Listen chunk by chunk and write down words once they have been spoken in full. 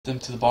them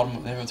to the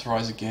bottom, never to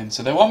rise again.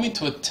 So they want me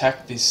to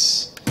attack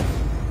this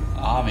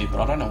army,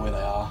 but I don't know where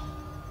they are.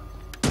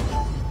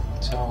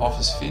 So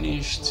office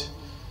finished.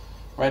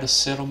 Rate of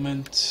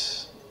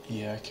settlement.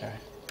 Yeah, okay.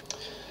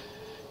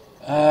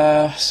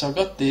 So I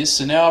got this.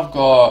 So now I've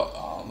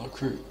got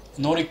recruit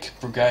Nordic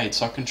Brigade.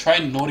 So I can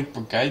train Nordic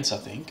Brigades, I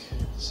think.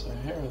 So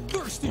here are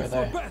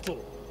they?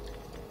 Battle.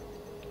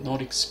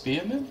 Nordic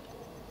Spearmen?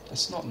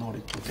 That's not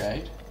Nordic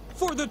Brigade.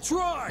 For the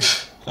tribe.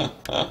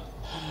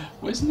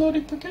 Where's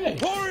Nordic Brigade?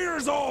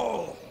 Warriors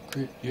all.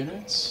 Recruit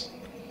units.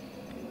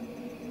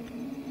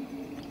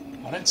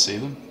 I don't see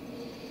them.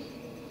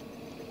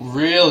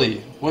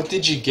 Really? What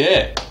did you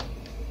get?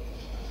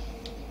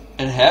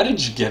 And how did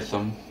you get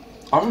them?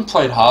 I haven't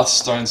played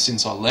Hearthstone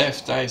since I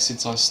left,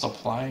 since I stopped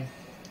playing.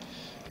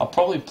 I'll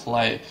probably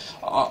play...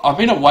 I've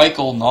been awake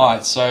all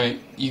night, so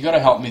you gotta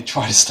help me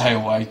try to stay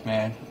awake,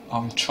 man.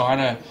 I'm trying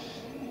to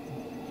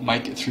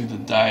make it through the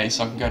day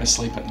so I can go to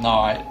sleep at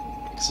night,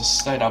 because I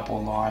stayed up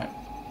all night.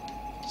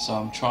 So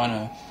I'm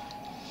trying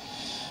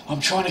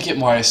to get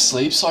my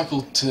sleep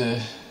cycle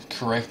to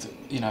correct,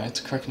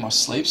 to correct my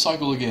sleep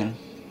cycle again.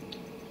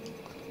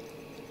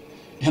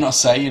 You're not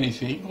saying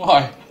anything?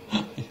 Why?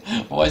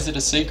 Why is it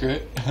a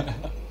secret?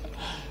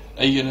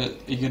 Are you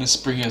gonna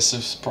spring a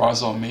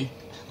surprise on me?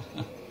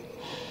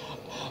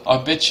 I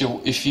bet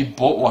you if you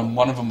bought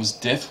one of them was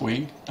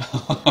Deathwing.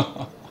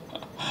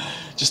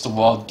 Just a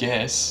wild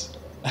guess.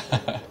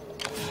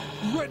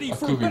 Ready I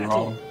for could be battle.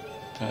 wrong,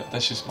 but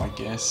that's just my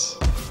guess.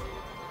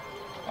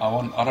 I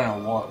don't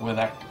know where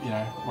I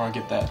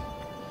get that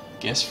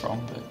guess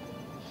from, but I'm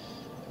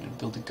gonna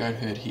build a goat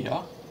herd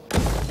here.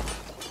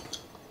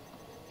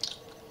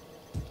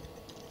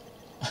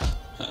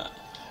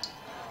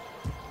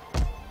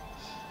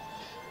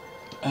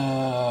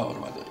 What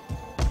do I do?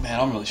 Man,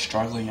 I'm really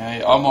struggling,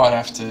 eh? I might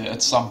have to,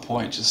 at some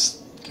point,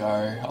 just go.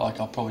 I'll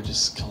probably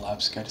just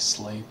collapse, go to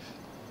sleep.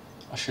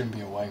 I shouldn't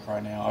be awake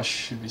right now. I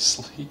should be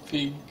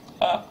sleeping.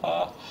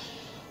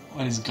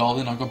 When he's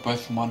golden, I got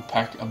both from one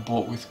pack. I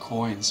bought with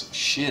coins.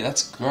 Shit,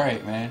 that's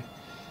great, man.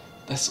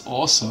 That's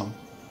awesome.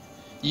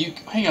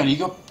 Hang on, you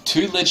got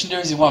 2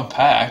 legendaries in one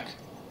pack?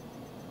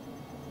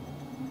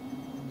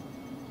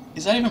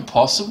 Is that even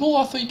possible?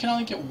 I thought you can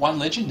only get 1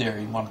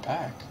 legendary in one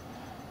pack.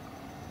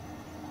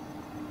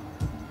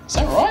 Is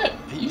that right?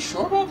 Are you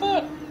sure about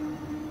that?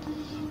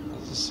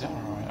 Does it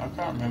sound right? I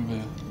can't remember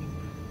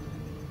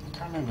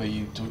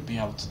you being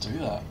able to do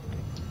that.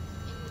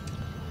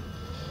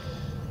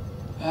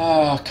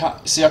 I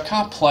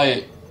can't play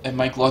it and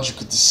make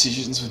logical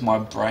decisions with my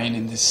brain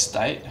in this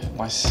state.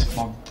 My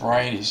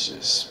brain is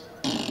just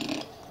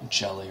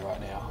jelly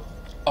right now.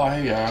 Oh,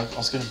 here we go. I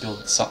was going to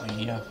build something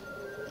here.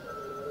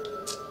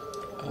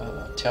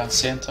 Town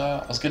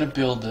centre. I was going to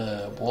build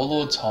a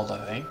Warlord's Hold,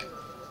 I think.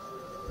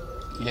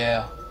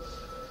 Yeah.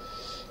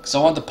 Because I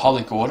want the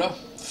public order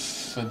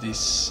for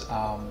this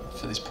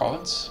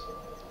province.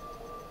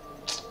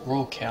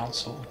 Royal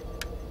Council.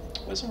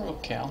 Where's the Royal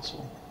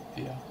Council?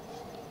 Here.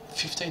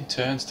 15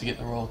 turns to get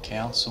the Royal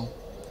Council.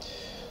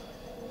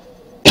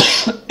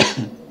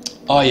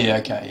 Oh yeah,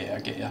 okay, yeah, I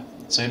get ya.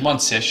 So in one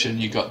session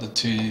you got the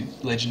 2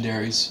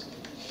 legendaries.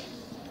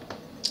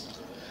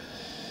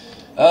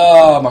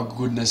 Oh my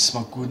goodness,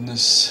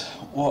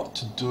 what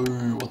to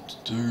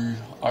do.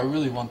 I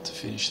really want to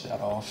finish that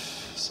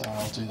off, so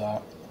I'll do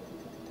that.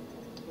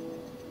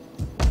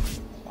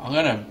 I'm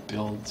gonna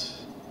build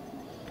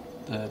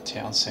the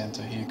town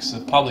centre here because the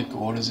public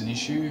order is an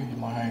issue in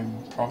my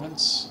home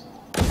province.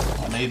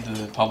 I need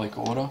the public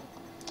order.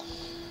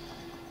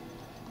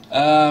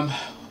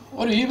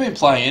 What have you been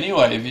playing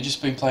anyway? Have you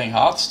just been playing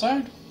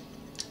Hearthstone?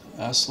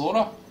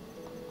 Slaughter?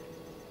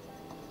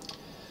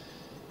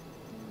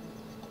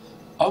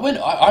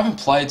 I haven't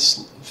played...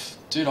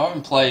 Dude, I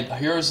haven't played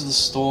Heroes of the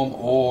Storm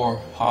or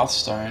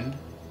Hearthstone.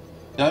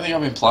 The only thing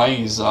I've been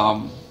playing is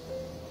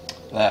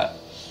that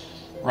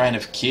Reign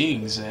of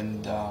Kings,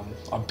 and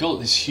I built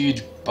this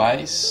huge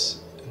base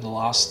in the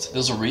last... There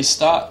was a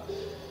restart.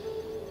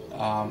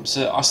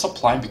 So I stopped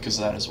playing because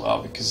of that as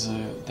well, because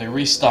they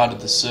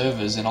restarted the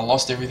servers and I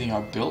lost everything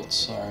I built,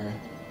 so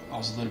I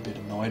was a little bit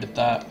annoyed at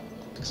that,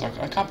 because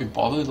I can't be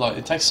bothered. Like,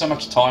 it takes so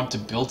much time to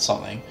build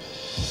something,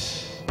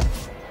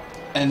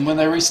 and when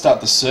they restart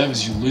the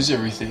servers you lose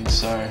everything,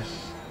 so I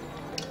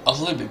was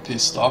a little bit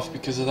pissed off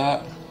because of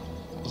that. I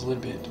was a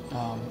little bit,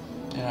 I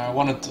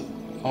wanted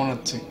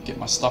to get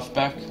my stuff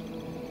back.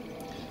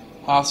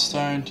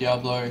 Hearthstone,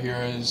 Diablo,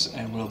 Heroes,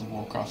 and World of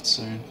Warcraft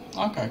soon.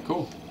 Okay,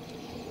 cool.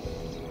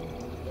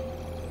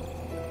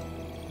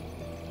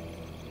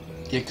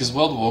 Yeah, because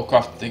World of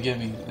Warcraft, they're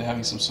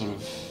having some sort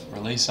of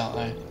release, aren't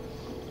they?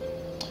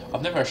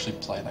 I've never actually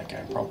played that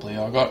game properly.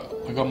 I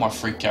got my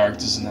free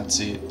characters and that's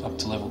it, up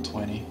to level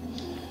 20.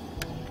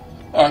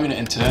 Alright, I'm gonna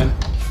end turn.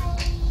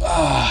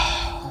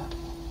 I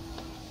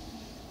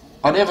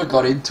never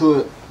got into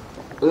it.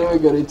 I never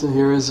got into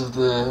Heroes of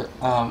the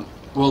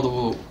World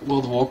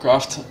of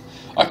Warcraft.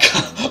 I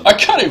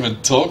can't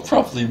even talk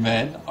properly,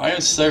 man. I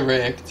am so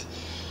wrecked.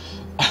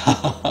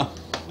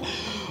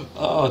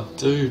 Oh,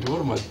 dude, what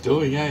am I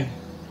doing, eh?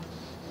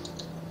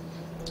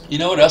 You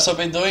know what else I've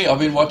been doing? I've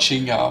been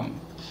watching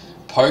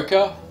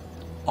poker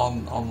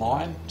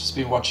online. Just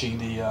been watching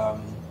the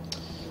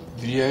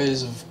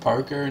videos of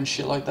poker and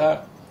shit like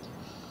that.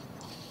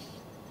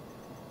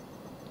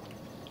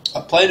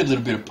 I played a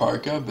little bit of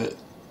poker, but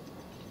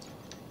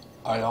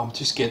I'm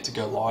too scared to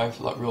go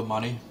live, like real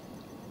money.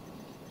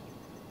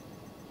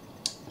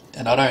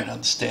 And I don't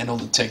understand all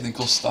the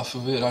technical stuff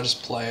of it. I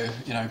just play,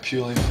 you know,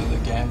 purely for the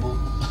gamble.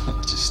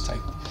 Just take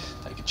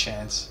a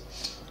chance.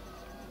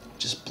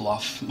 Just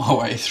bluff my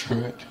way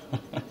through it.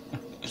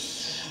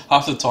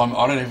 Half the time,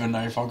 I don't even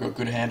know if I've got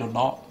good hand or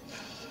not.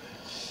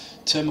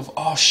 Term of,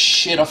 oh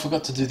shit, I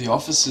forgot to do the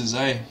officers,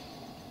 eh?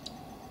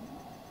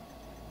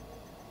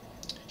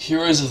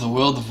 Heroes of the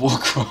World of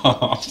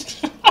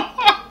Warcraft.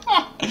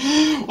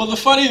 Well, the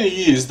funny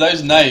thing is,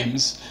 those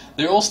names,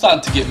 they're all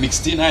starting to get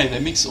mixed in, eh? They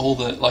mix all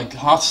the, like,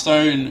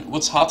 Hearthstone,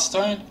 what's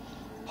Hearthstone?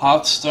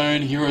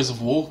 Hearthstone, Heroes of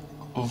I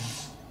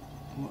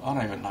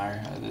don't even know.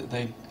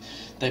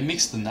 They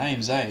mix the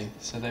names, eh?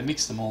 So they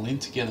mix them all in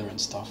together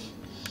and stuff.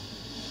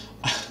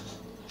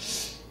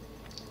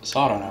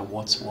 So I don't know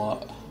what's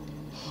what.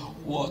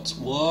 What's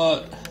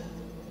what?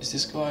 Is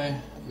this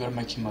guy? I've got to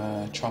make him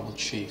a tribal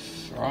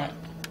chief, right?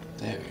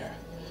 There we go.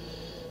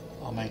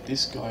 I'll make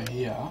this guy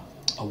here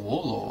a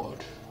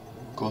warlord.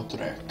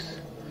 Gotrek.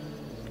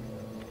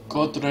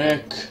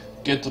 Gotrek.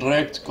 Get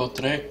wrecked,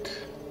 Gotrek.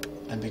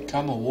 And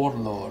become a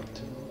warlord.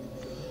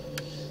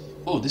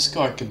 Oh, this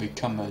guy can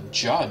become a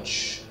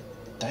judge.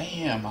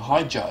 Damn, a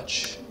high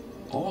judge.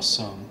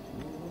 Awesome.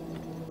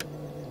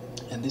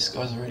 And this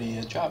guy's already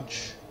a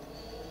judge.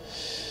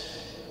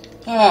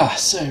 Ah,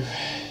 so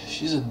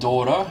she's a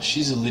daughter.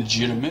 She's a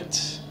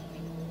legitimate.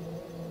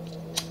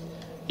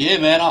 Yeah,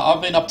 man,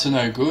 I've been up to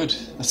no good.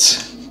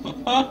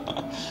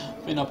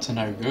 Been up to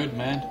no good,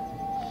 man.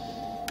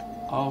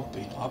 I've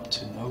been up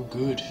to no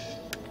good.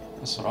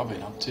 That's what I've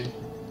been up to.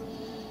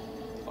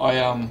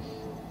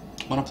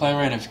 When I play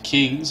around with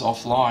Kings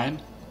offline,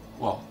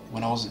 well,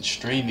 when I wasn't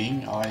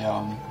streaming,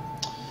 I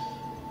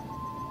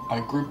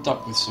grouped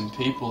up with some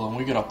people and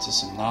we got up to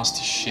some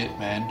nasty shit,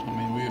 man. I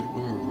mean,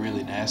 we were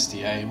really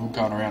nasty, eh? We were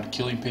going around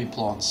killing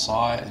people on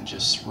sight and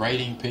just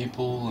raiding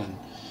people and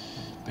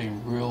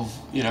being real,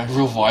 you know,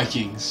 real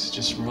Vikings,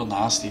 just real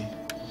nasty.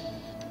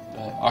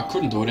 But I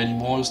couldn't do it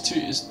anymore.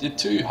 They're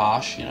too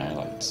harsh, you know.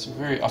 Like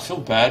I feel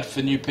bad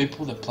for new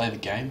people that play the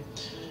game,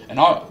 and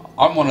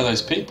I'm one of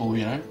those people,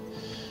 you know.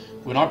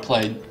 When I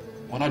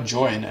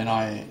join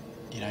and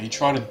you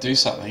try to do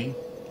something,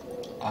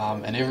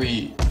 and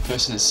every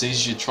person that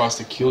sees you tries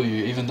to kill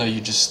you, even though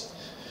you've just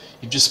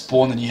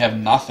spawned and you have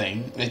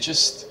nothing.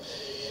 It's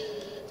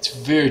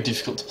very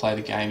difficult to play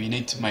the game. You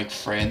need to make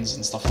friends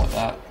and stuff like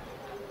that.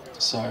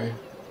 So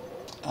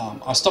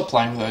I stopped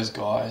playing with those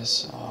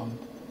guys, and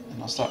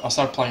I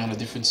started playing on a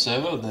different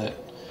server that.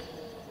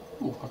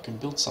 Ooh, I can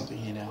build something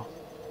here now.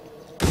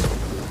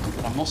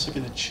 But I'm also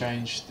going to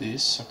change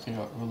this. I can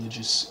got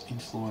religious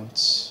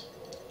influence.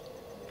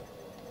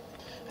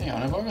 Hang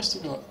on, have I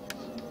still got?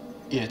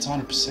 Yeah, it's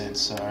 100%.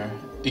 So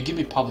it give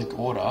me public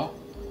order.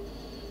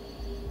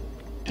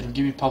 It'll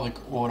give me public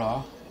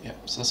order.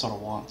 Yep. So that's what I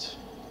want.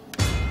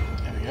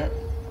 There we go.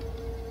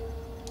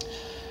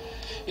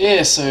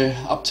 Yeah, so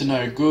up to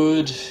no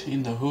good,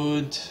 in the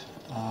hood,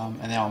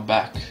 and now I'm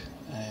back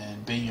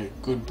and being a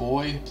good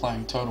boy,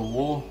 playing Total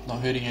War,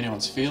 not hurting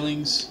anyone's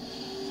feelings.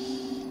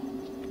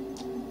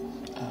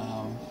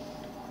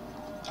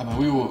 I mean,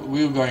 we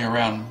were going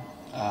around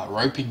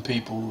roping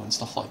people and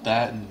stuff like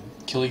that, and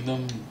killing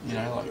them, you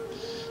know, like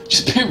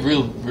just being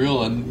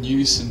real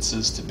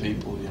nuisances to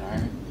people, you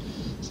know.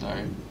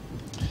 So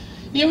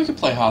yeah, we could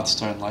play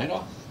Hearthstone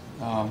later.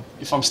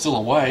 If I'm still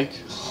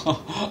awake.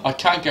 I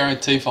can't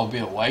guarantee if I'll be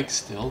awake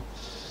still.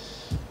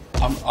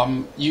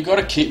 You got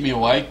to keep me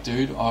awake,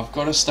 dude. I've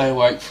got to stay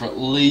awake for at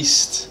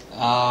least 8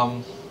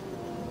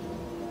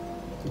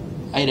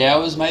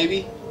 hours,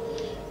 maybe.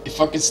 If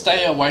I could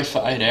stay awake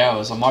for 8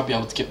 hours, I might be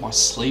able to get my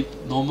sleep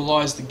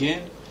normalised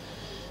again.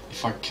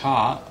 If I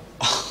can't,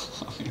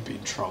 I'm going to be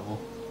in trouble.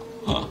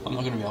 I'm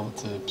not going to be able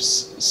to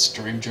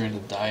stream during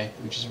the day,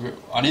 which is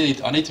I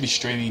need to be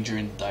streaming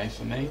during the day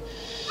for me.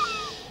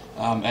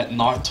 At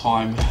night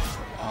time,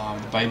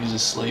 the baby's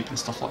asleep and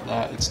stuff like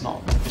that. It's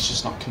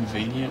just not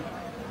convenient.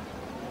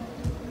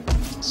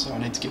 So I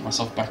need to get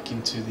myself back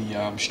into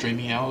the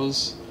streaming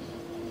hours.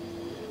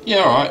 Yeah,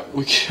 all right,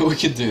 we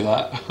could do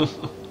that.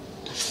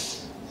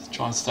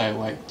 Try and stay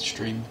awake,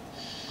 stream,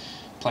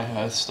 play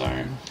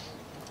Hearthstone.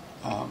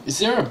 Is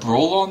there a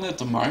brawl on at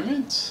the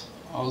moment?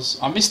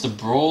 I missed the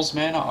brawls,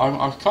 man.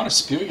 I'm kind of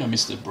spewing. I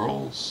missed the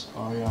brawls.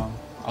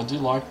 I do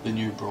like the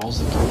new brawls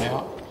that come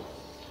out.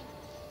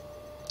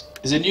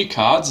 Is there new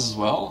cards as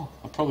well?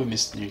 I probably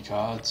missed the new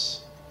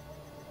cards.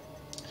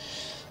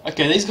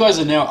 Okay, these guys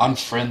are now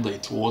unfriendly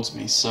towards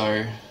me,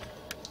 so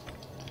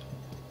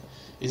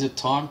is it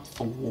time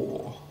for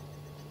war?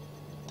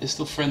 They're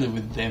still friendly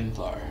with them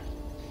though.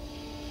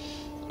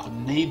 I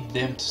need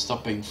them to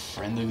stop being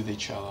friendly with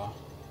each other.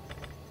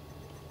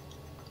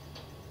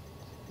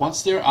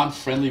 Once they're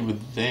unfriendly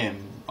with them,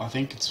 I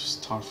think it's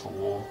time for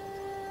war.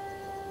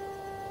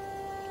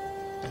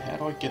 But how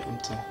do I get them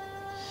to...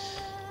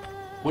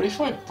 What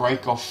if I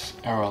break off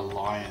our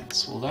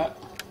alliance? Will that...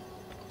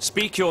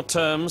 Speak your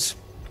terms.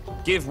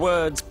 Give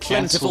words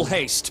plentiful Cancel.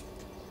 haste.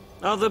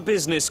 Other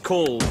business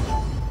called.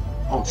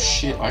 Oh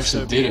shit, I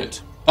actually So did be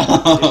it.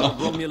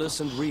 Romulus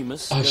and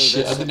Remus. Oh go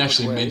shit, their I didn't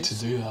actually separate mean ways. to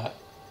do that.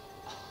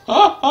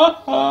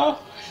 I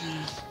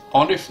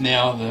wonder if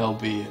now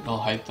they'll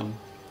hate them.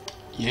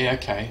 Yeah,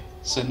 okay.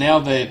 So now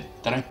they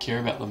don't care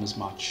about them as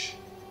much.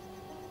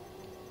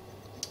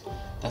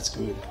 That's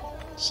good.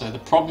 So the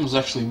problem is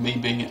actually me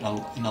being in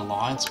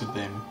alliance with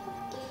them.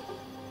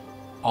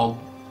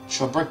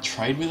 Should I break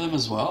trade with them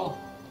as well?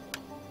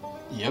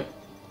 Yep.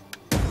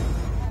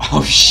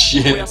 Oh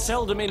shit. We are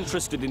seldom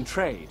interested in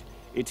trade.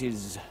 It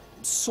is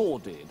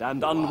sordid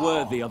and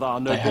unworthy of our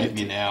They nobility. hate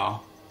me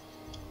now.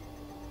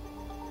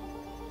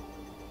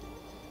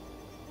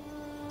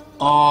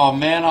 Oh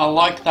man, I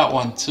like that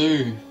one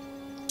too.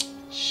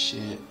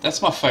 Shit,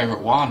 that's my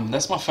favourite one.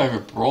 That's my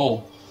favourite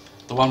brawl.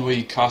 The one where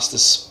you cast a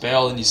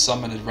spell and you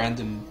summon a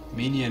random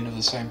minion of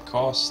the same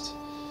cost.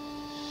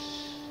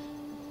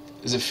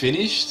 Is it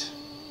finished?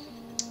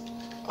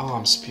 Oh,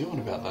 I'm spewing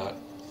about that.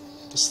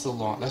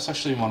 That's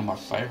actually one of my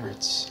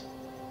favourites.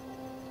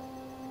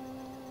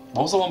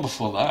 What was the one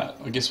before that?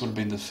 I guess it would have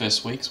been the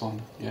first week's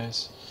one.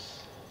 Yes.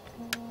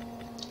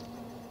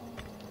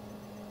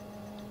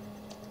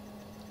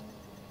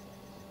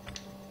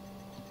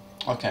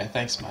 Okay,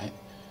 thanks, mate.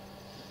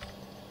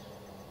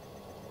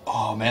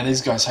 Oh man,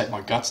 these guys hate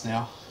my guts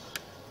now.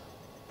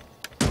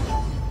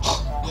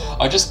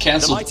 I just The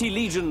cancelled mighty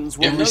legions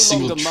will every no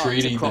single longer march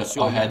treaty across that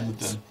your I had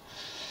with lands. them.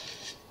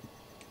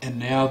 And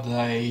now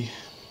they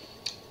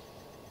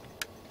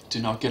do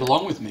not get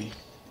along with me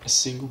a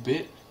single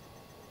bit.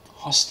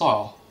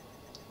 Hostile.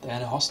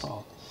 They're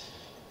hostile.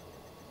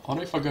 I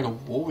wonder if I go to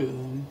war with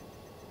them,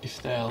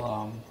 if they're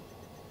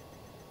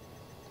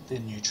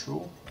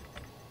neutral.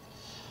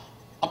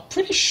 I'm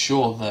pretty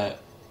sure that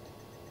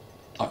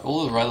like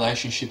all the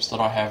relationships that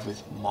I have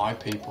with my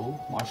people,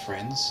 my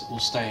friends, will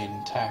stay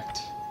intact.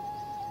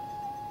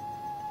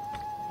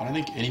 I don't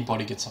think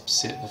anybody gets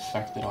upset at the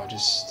fact that I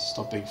just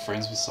stop being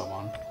friends with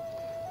someone.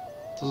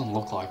 Doesn't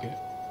look like it.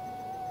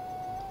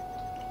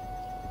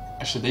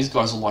 Actually, these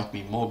guys will like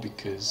me more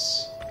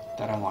because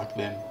they don't like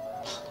them.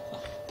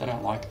 They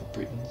don't like the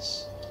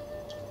Britons.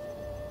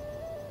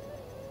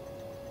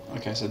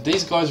 Okay, so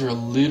these guys are a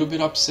little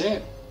bit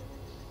upset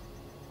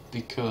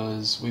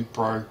because we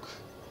broke.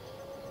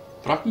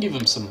 But I can give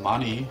them some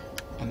money,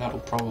 and that'll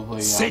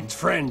probably... Sit,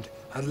 friend,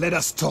 and let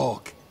us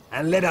talk.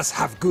 And let us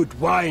have good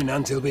wine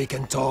until we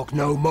can talk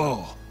no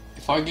more.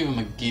 If I give them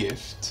a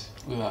gift...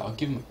 Look at that, I'll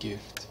give them a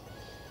gift.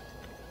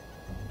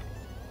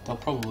 They'll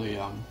probably,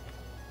 they'll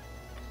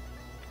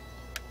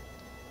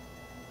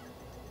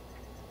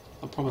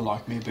probably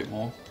like me a bit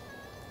more.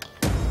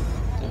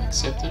 They've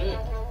accepted it.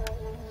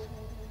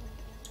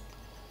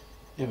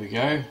 There we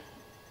go.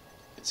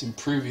 It's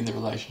improving the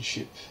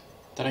relationship.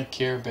 They don't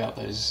care about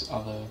those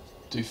other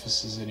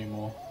doofuses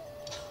anymore.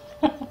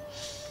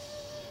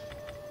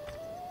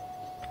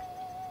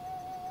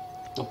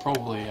 They'll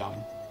probably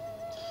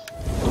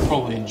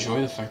enjoy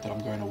the fact that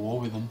I'm going to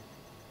war with them.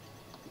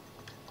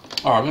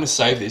 Alright, I'm going to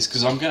save this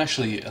because I'm going to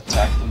actually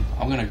attack them.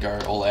 I'm going to go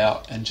all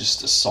out and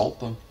just assault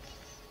them.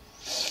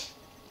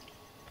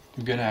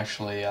 I'm going to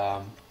actually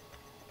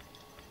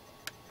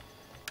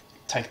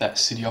take that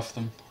city off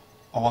them.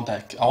 I want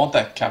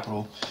that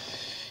capital.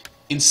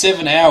 In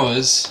 7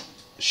 hours...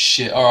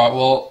 Shit, alright,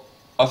 well,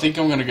 I think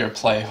I'm going to go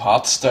play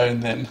Hearthstone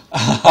then.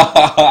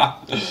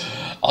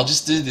 I'll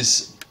just do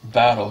this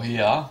battle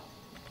here.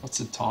 What's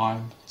the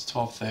time? It's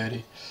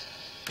 12:30.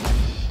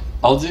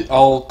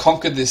 I'll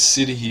conquer this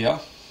city here.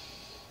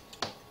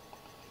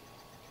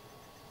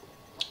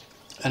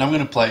 And I'm going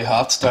to play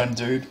Hearthstone,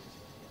 dude.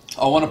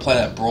 I want to play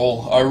that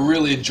brawl. I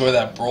really enjoy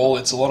that brawl.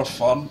 It's a lot of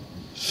fun.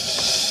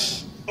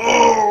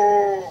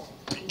 Oh,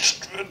 big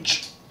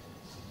stretch.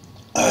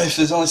 If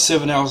there's only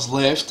 7 hours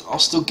left, I'll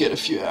still get a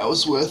few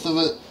hours worth of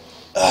it.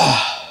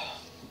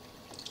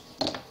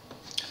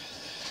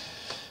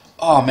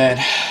 Oh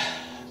man,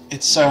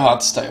 it's so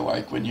hard to stay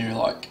awake when you're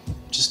like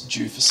just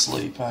due for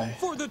sleep, eh?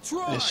 For the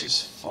tribe. It's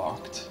just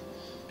fucked.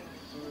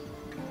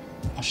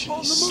 I should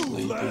On be the move,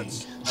 sleeping.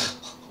 lads.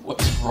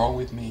 What is wrong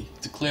with me?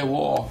 Declare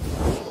war.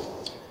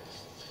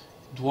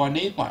 Do I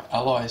need my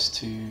allies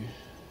to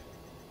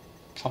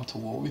come to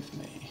war with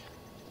me?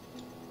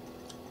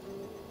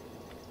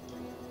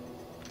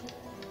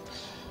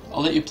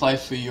 I'll let you play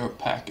for your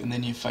pack and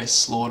then you face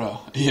slaughter.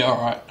 Yeah,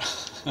 alright.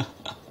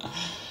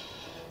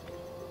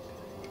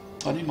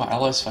 Do I need my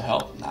allies for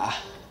help? Nah.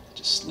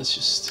 Let's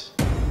just...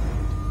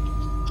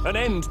 An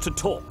end to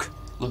talk.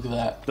 Look at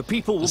that. The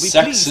people will The be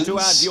Saxons pleased to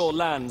add your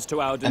lands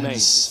to our And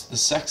domains. the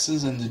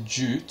Saxons and the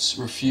Jutes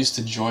refused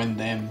to join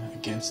them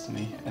against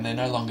me, and they're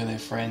no longer their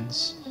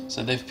friends.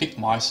 So they've picked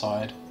my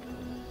side.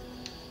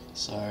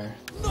 So,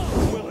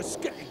 None will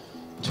escape.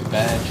 too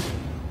bad.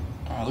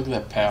 Alright, look at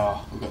that power.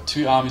 We've got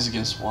 2 armies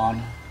against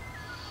 1.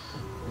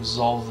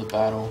 Resolve the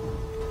battle.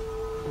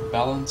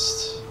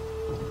 Balanced,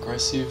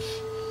 aggressive,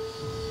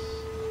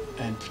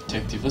 and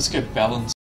protective. Let's go balanced.